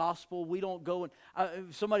share the gospel. We don't go and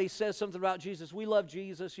if somebody says something about Jesus, we love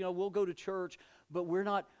Jesus. We'll go to church, but we're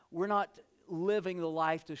not living the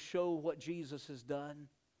life to show what Jesus has done.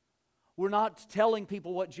 We're not telling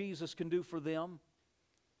people what Jesus can do for them.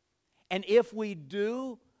 And if we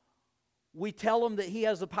do, we tell them that He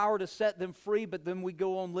has the power to set them free, but then we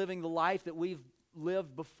go on living the life that we've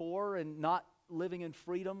lived before and not living in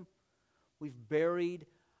freedom. We've buried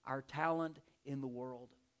our talent in the world.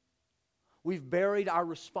 We've buried our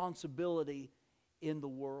responsibility in the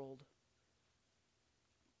world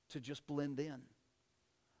to just blend in.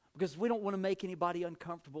 Because we don't want to make anybody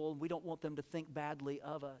uncomfortable and we don't want them to think badly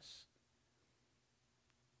of us.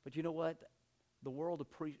 But you know what? The world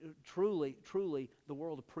truly, the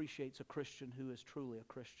world appreciates a Christian who is truly a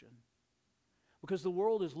Christian. Because the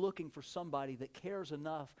world is looking for somebody that cares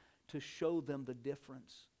enough to show them the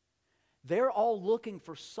difference. They're all looking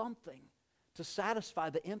for something to satisfy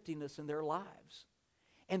the emptiness in their lives.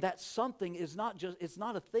 And that something is it's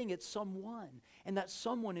not a thing, it's someone. And that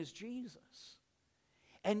someone is Jesus.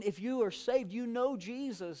 And if you are saved, you know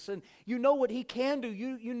Jesus and you know what He can do.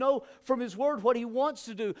 You know from His Word what He wants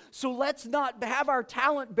to do. So let's not have our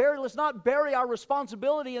talent buried. Let's not bury our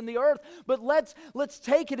responsibility in the earth, but let's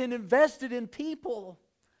take it and invest it in people.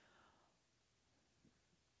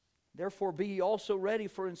 Therefore be ye also ready,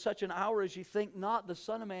 for in such an hour as ye think not, the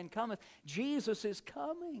Son of Man cometh. Jesus is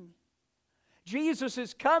coming. Jesus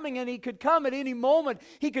is coming, and He could come at any moment.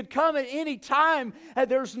 He could come at any time. And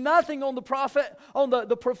there's nothing on the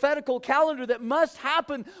prophetical calendar that must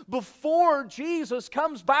happen before Jesus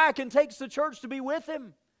comes back and takes the church to be with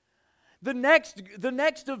Him. The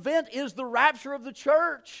next event is the rapture of the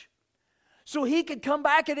church. So He could come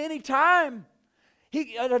back at any time.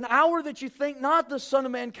 At an hour that you think not, the Son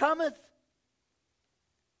of Man cometh.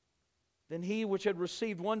 Then he which had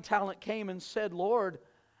received 1 talent came and said, Lord,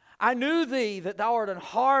 I knew thee, that thou art an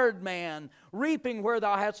hard man, reaping where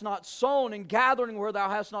thou hast not sown, and gathering where thou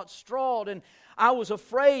hast not strawed. And I was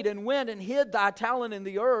afraid, and went and hid thy talent in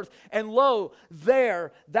the earth. And lo,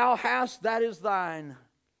 there thou hast that is thine.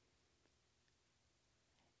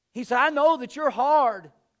 He said, I know that you're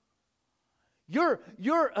hard.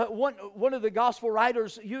 One of the gospel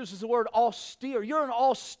writers uses the word austere. You're an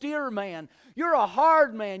austere man. You're a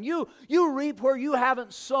hard man. You reap where you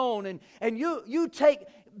haven't sown. And you take,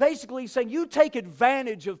 basically saying, you take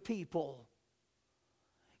advantage of people.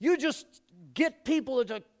 You just get people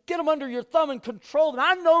to get them under your thumb and control them.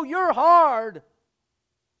 I know you're hard.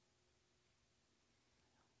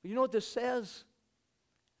 But you know what this says?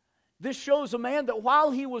 This shows a man that while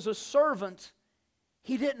he was a servant,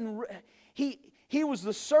 he was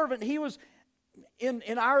the servant. He was,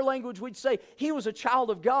 in our language, we'd say he was a child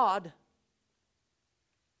of God.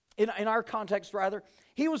 In our context, rather,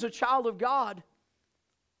 he was a child of God,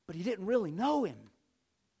 but he didn't really know Him.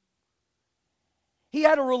 He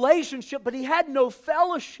had a relationship, but he had no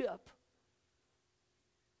fellowship.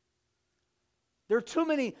 There are too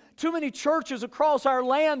many churches across our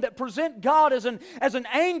land that present God as an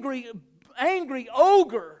angry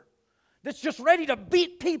ogre that's just ready to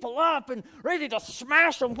beat people up and ready to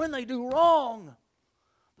smash them when they do wrong.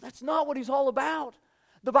 That's not what He's all about.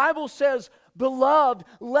 The Bible says, Beloved,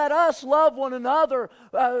 let us love one another,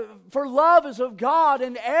 for love is of God,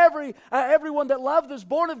 and everyone that loveth is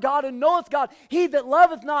born of God and knoweth God. He that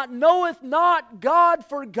loveth not knoweth not God,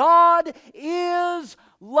 for God is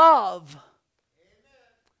love.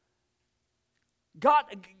 God,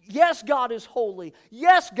 yes, God is holy.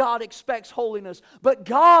 Yes, God expects holiness. But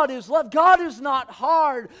God is love. God is not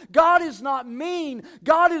hard. God is not mean.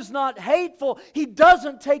 God is not hateful. He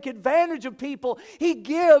doesn't take advantage of people. He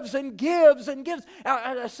gives and gives and gives.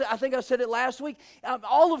 I think I said it last week.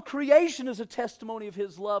 All of creation is a testimony of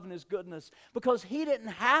His love and His goodness, because He didn't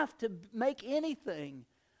have to make anything,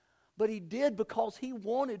 but He did because He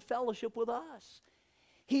wanted fellowship with us.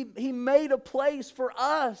 He made a place for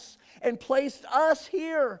us and placed us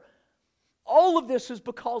here. All of this is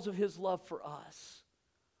because of His love for us.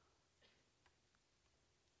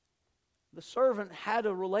 The servant had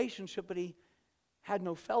a relationship, but he had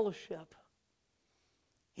no fellowship.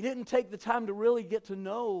 He didn't take the time to really get to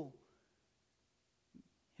know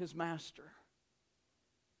his master.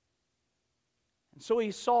 And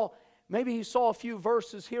so maybe he saw a few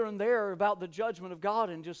verses here and there about the judgment of God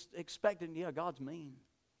and just expected, God's mean.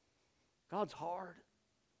 God's hard.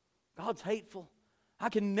 God's hateful. I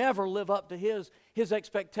can never live up to His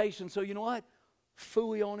expectations. So you know what?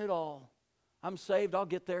 Phooey on it all. I'm saved. I'll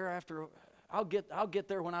get there I'll get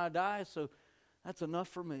there when I die. So that's enough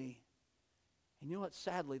for me. And you know what?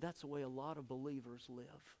 Sadly, that's the way a lot of believers live.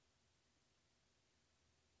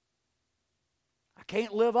 I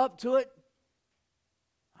can't live up to it.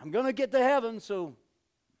 I'm going to get to heaven, so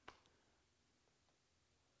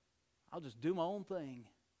I'll just do my own thing.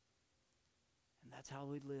 That's how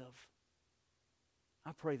we live.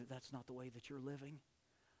 I pray that that's not the way that you're living.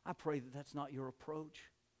 I pray that that's not your approach.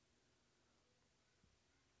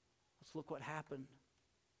 Let's look what happened.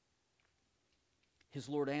 His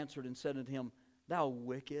Lord answered and said unto him, Thou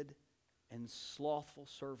wicked and slothful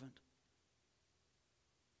servant.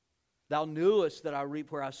 Thou knewest that I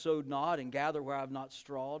reap where I sowed not, and gather where I have not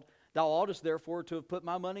strawed. Thou oughtest therefore to have put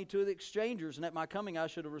my money to the exchangers, and at my coming I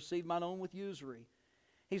should have received mine own with usury.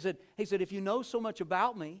 He said, if you know so much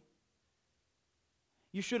about me,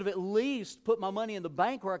 you should have at least put my money in the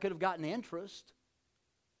bank where I could have gotten interest.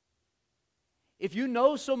 If you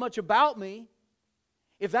know so much about me,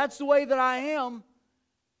 if that's the way that I am,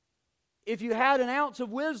 if you had an ounce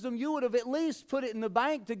of wisdom, you would have at least put it in the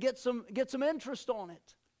bank to get some interest on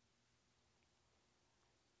it.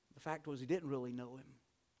 The fact was, he didn't really know Him.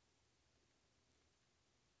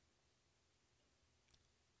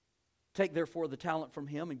 Take therefore the talent from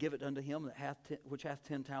him, and give it unto him which hath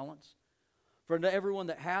 10 talents. For unto everyone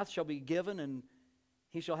that hath shall be given, and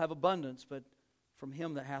he shall have abundance. But from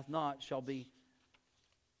him that hath not shall be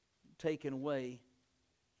taken away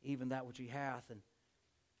even that which he hath. And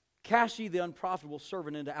cast ye the unprofitable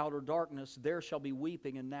servant into outer darkness. There shall be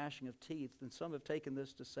weeping and gnashing of teeth. And some have taken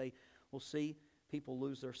this to say, well, see, people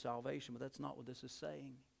lose their salvation. But that's not what this is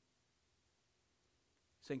saying.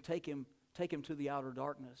 It's saying, take him to the outer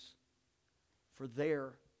darkness. For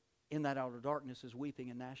there, in that outer darkness, is weeping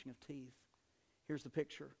and gnashing of teeth. Here's the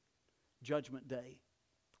picture. Judgment Day.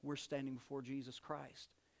 We're standing before Jesus Christ,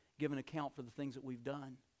 giving account for the things that we've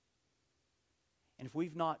done. And if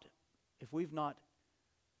we've not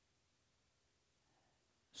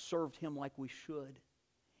served Him like we should,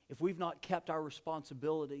 if we've not kept our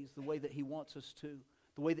responsibilities the way that He wants us to,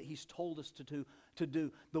 the way that He's told us to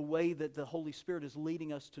do, the way that the Holy Spirit is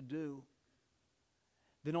leading us to do,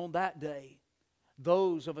 then on that day,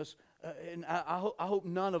 those of us, and I hope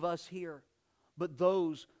none of us here, but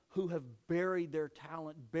those who have buried their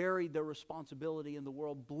talent, buried their responsibility in the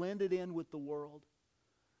world, blended in with the world,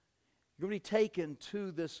 you're going to be taken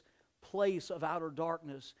to this place of outer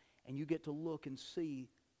darkness, and you get to look and see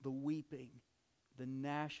the weeping, the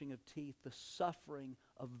gnashing of teeth, the suffering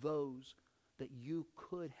of those that you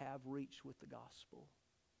could have reached with the gospel.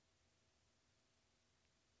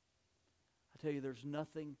 I tell you, there's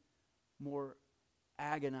nothing more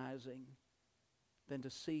agonizing than to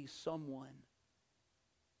see someone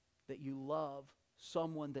that you love,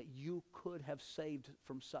 someone that you could have saved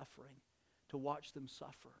from suffering, to watch them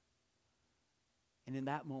suffer. And in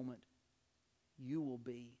that moment, you will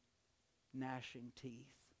be gnashing teeth,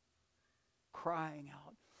 crying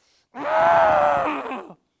out,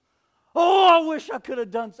 "Ah! Oh, I wish I could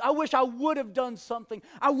have done, I wish I would have done something.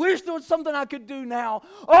 I wish there was something I could do now.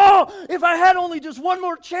 Oh, if I had only just one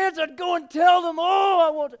more chance, I'd go and tell them.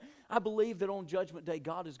 Oh, I believe that on Judgment Day,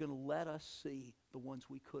 God is going to let us see the ones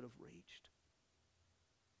we could have reached.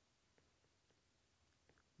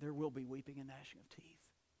 There will be weeping and gnashing of teeth.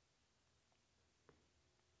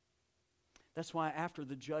 That's why after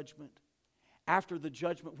the judgment,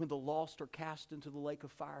 when the lost are cast into the lake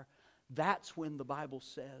of fire, that's when the Bible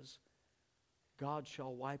says, God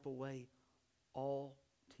shall wipe away all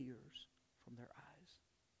tears from their eyes.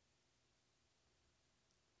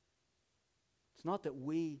 It's not that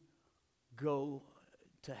we go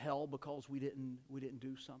to hell because we didn't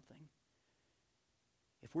do something.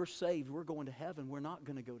 If we're saved, we're going to heaven. We're not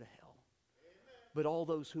going to go to hell. But all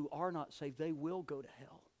those who are not saved, they will go to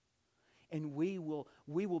hell. And we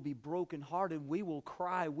will be brokenhearted. We will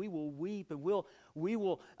cry. We will weep, and we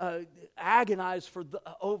will agonize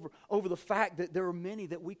over the fact that there are many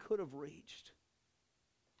that we could have reached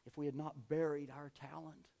if we had not buried our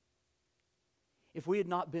talent, if we had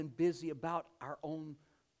not been busy about our own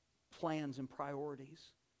plans and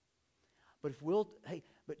priorities.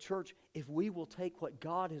 But church, if we will take what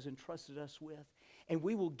God has entrusted us with, and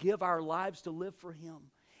we will give our lives to live for Him,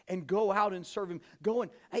 and go out and serve Him.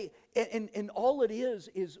 And all it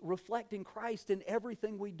is reflecting Christ in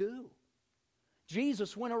everything we do.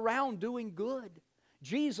 Jesus went around doing good.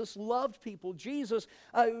 Jesus loved people. Jesus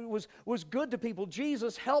was good to people.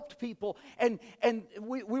 Jesus helped people. And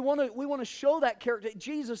we want to show that character.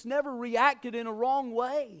 Jesus never reacted in a wrong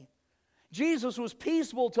way. Jesus was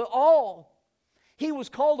peaceable to all. He was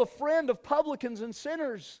called a friend of publicans and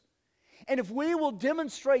sinners. And if we will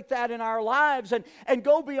demonstrate that in our lives and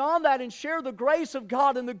go beyond that and share the grace of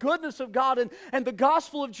God and the goodness of God and the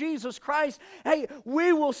gospel of Jesus Christ,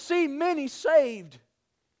 we will see many saved.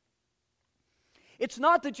 It's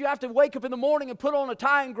not that you have to wake up in the morning and put on a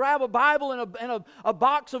tie and grab a Bible and a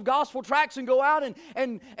box of gospel tracts and go out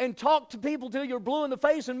and talk to people till you're blue in the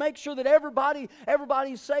face and make sure that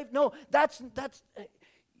everybody's saved. No,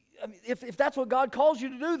 if that's what God calls you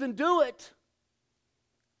to do, then do it.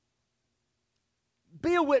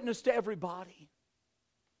 Be a witness to everybody.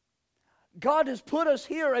 God has put us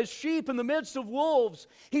here as sheep in the midst of wolves.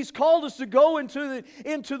 He's called us to go into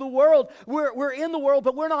the world. We're in the world,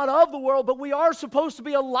 but we're not of the world. But we are supposed to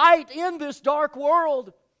be a light in this dark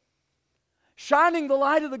world, shining the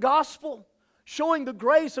light of the gospel, showing the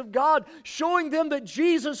grace of God, showing them that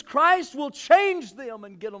Jesus Christ will change them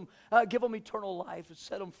and give them eternal life and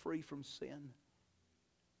set them free from sin.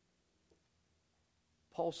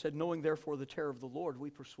 Paul said, knowing therefore the terror of the Lord, we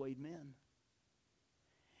persuade men.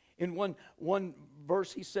 In one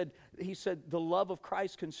verse he said, the love of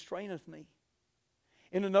Christ constraineth me.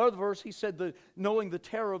 In another verse he said, knowing the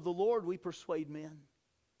terror of the Lord, we persuade men.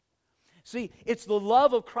 See, it's the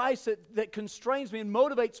love of Christ that constrains me and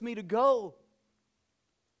motivates me to go.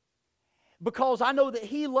 Because I know that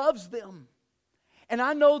He loves them. And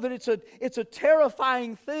I know that it's a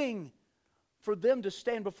terrifying thing for them to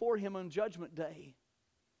stand before Him on Judgment Day.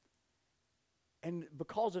 And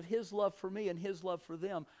because of His love for me and His love for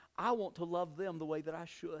them, I want to love them the way that I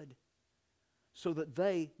should, so that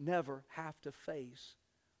they never have to face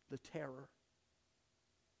the terror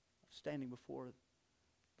of standing before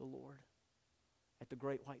the Lord at the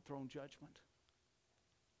great white throne judgment.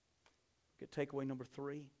 Get takeaway number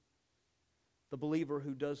 3. The believer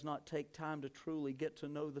who does not take time to truly get to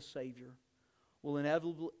know the Savior will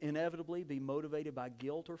inevitably be motivated by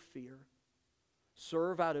guilt or fear,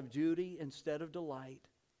 serve out of duty instead of delight,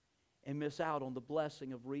 and miss out on the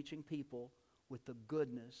blessing of reaching people with the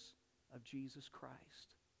goodness of Jesus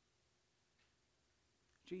Christ.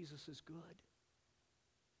 Jesus is good.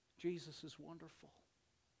 Jesus is wonderful.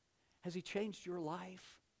 Has He changed your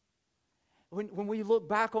life? When we look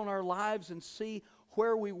back on our lives and see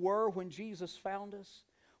where we were when Jesus found us,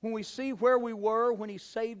 when we see where we were when He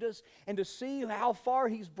saved us, and to see how far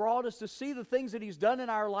He's brought us, to see the things that He's done in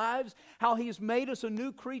our lives, how He's made us a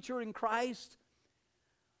new creature in Christ,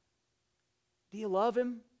 do you love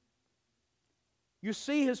Him? You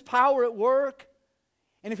see His power at work?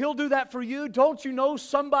 And if He'll do that for you, don't you know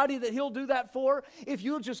somebody that He'll do that for? If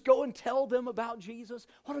you'll just go and tell them about Jesus,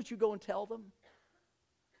 why don't you go and tell them?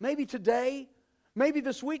 Maybe today, maybe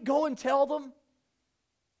this week, go and tell them.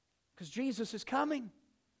 Because Jesus is coming.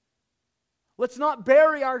 Let's not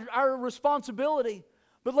bury our responsibility,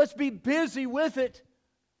 but let's be busy with it.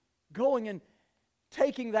 Going and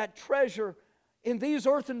taking that treasure in these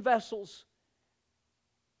earthen vessels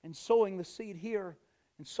and sowing the seed here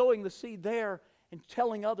and sowing the seed there and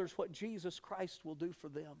telling others what Jesus Christ will do for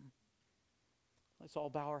them. Let's all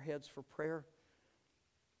bow our heads for prayer.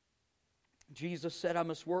 Jesus said, I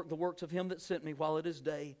must work the works of Him that sent me while it is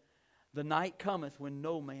day. The night cometh when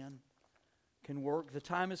no man can work. The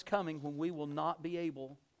time is coming when we will not be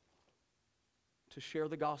able to share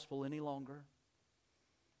the gospel any longer.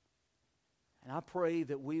 And I pray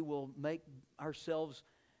that we will make ourselves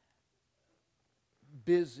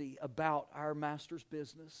busy about our Master's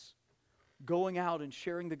business, going out and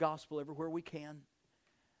sharing the gospel everywhere we can.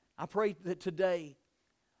 I pray that today,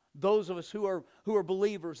 those of us who are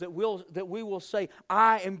believers, that we will say,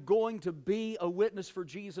 I am going to be a witness for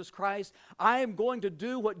Jesus Christ. I am going to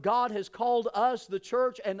do what God has called us, the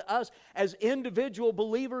church, and us as individual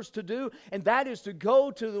believers to do, and that is to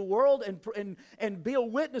go to the world and be a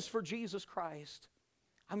witness for Jesus Christ.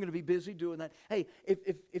 I'm going to be busy doing that. Hey,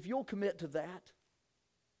 if you'll commit to that,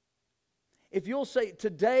 if you'll say,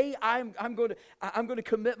 today I'm going to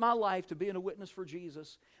commit my life to being a witness for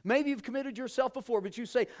Jesus. Maybe you've committed yourself before, but you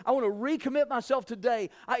say, I want to recommit myself today.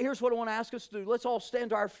 Here's what I want to ask us to do. Let's all stand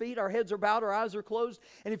to our feet. Our heads are bowed. Our eyes are closed.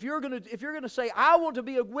 And if you're going to say, I want to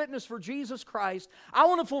be a witness for Jesus Christ. I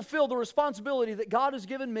want to fulfill the responsibility that God has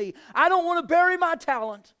given me. I don't want to bury my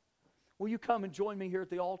talent. Will you come and join me here at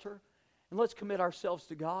the altar? And let's commit ourselves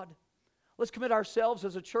to God. Let's commit ourselves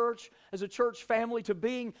as a church family to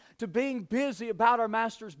being busy about our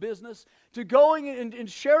Master's business, to going and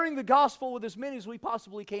sharing the gospel with as many as we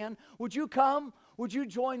possibly can. Would you come? Would you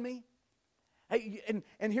join me? Hey,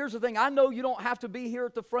 and here's the thing. I know you don't have to be here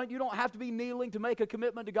at the front. You don't have to be kneeling to make a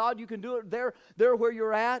commitment to God. You can do it there where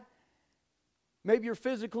you're at. Maybe you're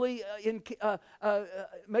physically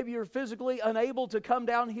unable to come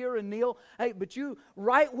down here and kneel. Hey, but you,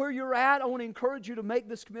 right where you're at, I want to encourage you to make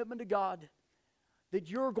this commitment to God, that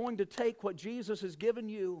you're going to take what Jesus has given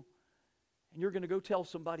you and you're going to go tell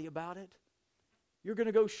somebody about it. You're going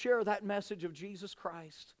to go share that message of Jesus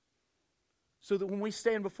Christ, so that when we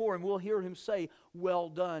stand before Him, we'll hear Him say, well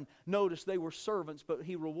done. Notice they were servants, but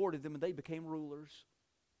He rewarded them and they became rulers.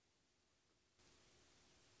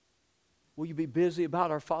 Will you be busy about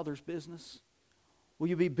our Father's business? Will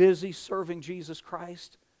you be busy serving Jesus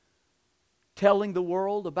Christ? Telling the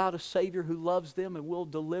world about a Savior who loves them and will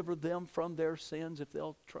deliver them from their sins if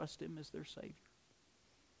they'll trust Him as their Savior?